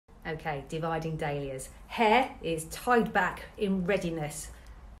Okay, dividing dahlias. Hair is tied back in readiness.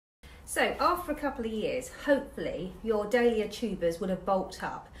 So after a couple of years, hopefully your dahlia tubers will have bulked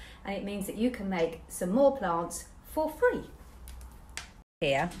up, and it means that you can make some more plants for free.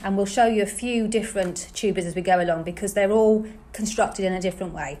 Here, and we'll show you a few different tubers as we go along because they're all constructed in a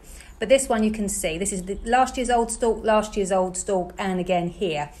different way. But this one you can see, this is the last year's old stalk, and again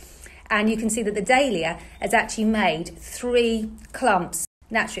here. And you can see that the dahlia has actually made 3 clumps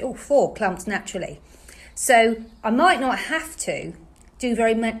naturally, 4 clumps naturally. So I might not have to do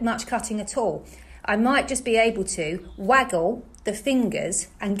very much cutting at all. I might just be able to waggle the fingers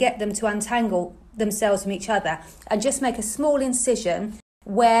and get them to untangle themselves from each other and just make a small incision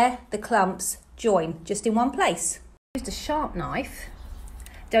where the clumps join, just in one place. Use a sharp knife.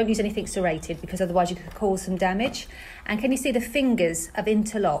 Don't use anything serrated because otherwise you could cause some damage. And can you see the fingers have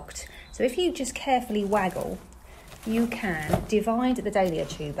interlocked? So if you just carefully waggle, you can divide the dahlia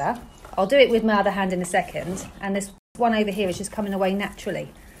tuber. I'll do it with my other hand in a second, and this one over here is just coming away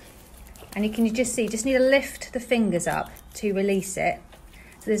naturally. And you can just see, just need to lift the fingers up to release it.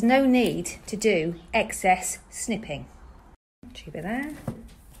 So there's no need to do excess snipping. Tuber there,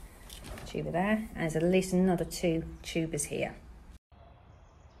 and there's at least another 2 tubers here.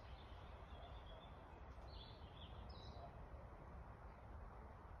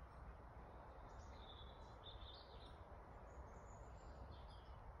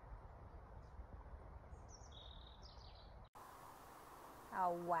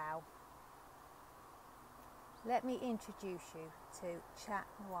 Oh wow. Let me introduce you to Chat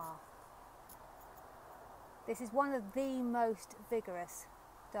Noir. This is one of the most vigorous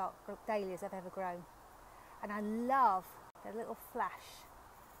dark dahlias I've ever grown. And I love the little flash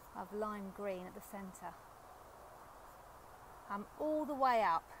of lime green at the centre. I'm all the way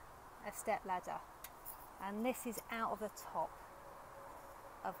up a step ladder, and this is out of the top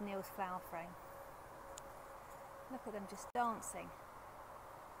of Neil's flower frame. Look at them just dancing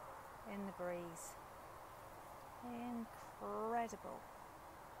in the breeze. Incredible.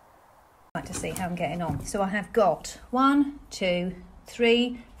 I'd like to see how I'm getting on. So I have got 1, 2,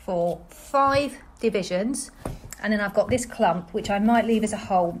 3, 4, 5 divisions, and then I've got this clump which I might leave as a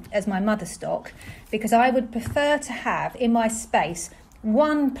whole as my mother stock, because I would prefer to have in my space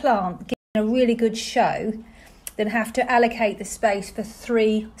one plant giving a really good show than have to allocate the space for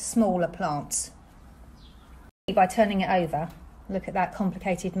 3 smaller plants. By turning it over, look at that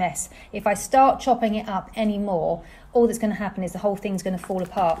complicated mess. If I start chopping it up anymore, all that's going to happen is the whole thing's going to fall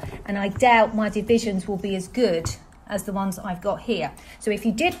apart, and I doubt my divisions will be as good as the ones I've got here. So if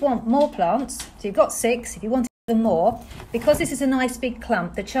you did want more plants, so you've got 6, if you wanted even more, because this is a nice big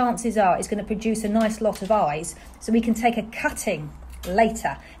clump, the chances are it's going to produce a nice lot of eyes, so we can take a cutting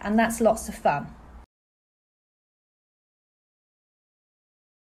later, and that's lots of fun.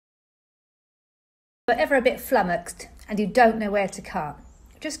 If you're ever a bit flummoxed and you don't know where to cut,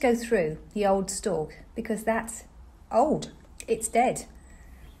 just go through the old stalk, because that's old, it's dead.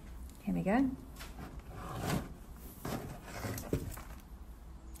 Here we go.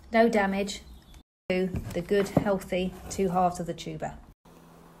 No damage to the good, healthy 2 halves of the tuber.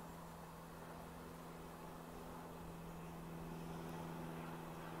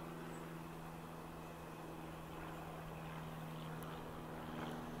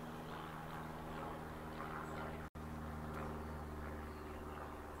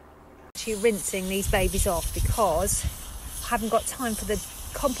 Rinsing these babies off because I haven't got time for the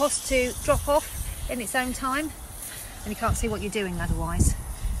compost to drop off in its own time, and you can't see what you're doing otherwise.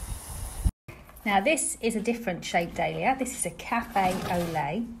 Now this is a different shaped dahlia. This is a cafe au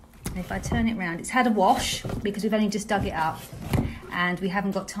lait, and if I turn it round, it's had a wash because we've only just dug it up and we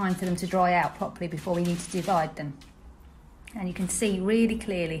haven't got time for them to dry out properly before we need to divide them. And you can see really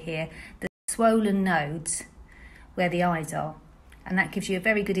clearly here the swollen nodes where the eyes are. And that gives you a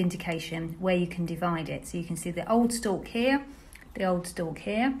very good indication where you can divide it. So you can see the old stalk here, the old stalk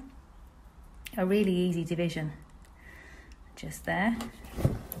here. A really easy division, just there.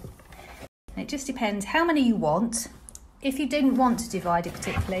 And it just depends how many you want. If you didn't want to divide it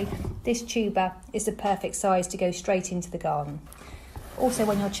particularly, this tuber is the perfect size to go straight into the garden. Also,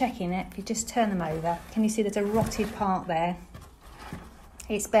 when you're checking it, if you just turn them over, can you see there's a rotted part there?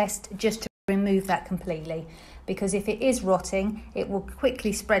 It's best just to remove that completely, because if it is rotting, it will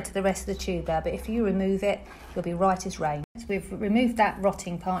quickly spread to the rest of the tuber, but if you remove it, you'll be right as rain. So we've removed that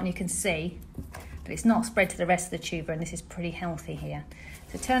rotting part, and you can see that it's not spread to the rest of the tuber, and this is pretty healthy here.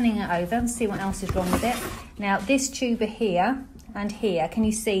 So turning it over and see what else is wrong with it. Now this tuber here and here, can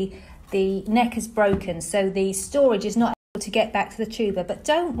you see the neck is broken, so the storage is not able to get back to the tuber, but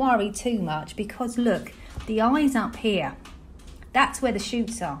don't worry too much, because look, the eyes up here, that's where the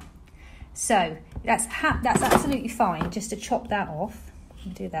shoots are. So that's absolutely fine just to chop that off.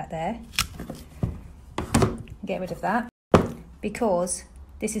 I'll do that there. Get rid of that, because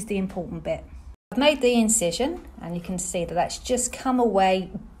this is the important bit. I've made the incision and you can see that that's just come away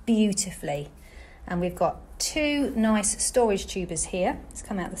beautifully. And we've got two nice storage tubers here. Let's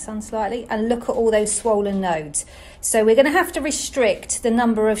come out of the sun slightly and look at all those swollen nodes. So we're going to have to restrict the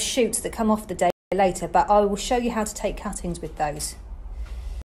number of shoots that come off the day later, but I will show you how to take cuttings with those.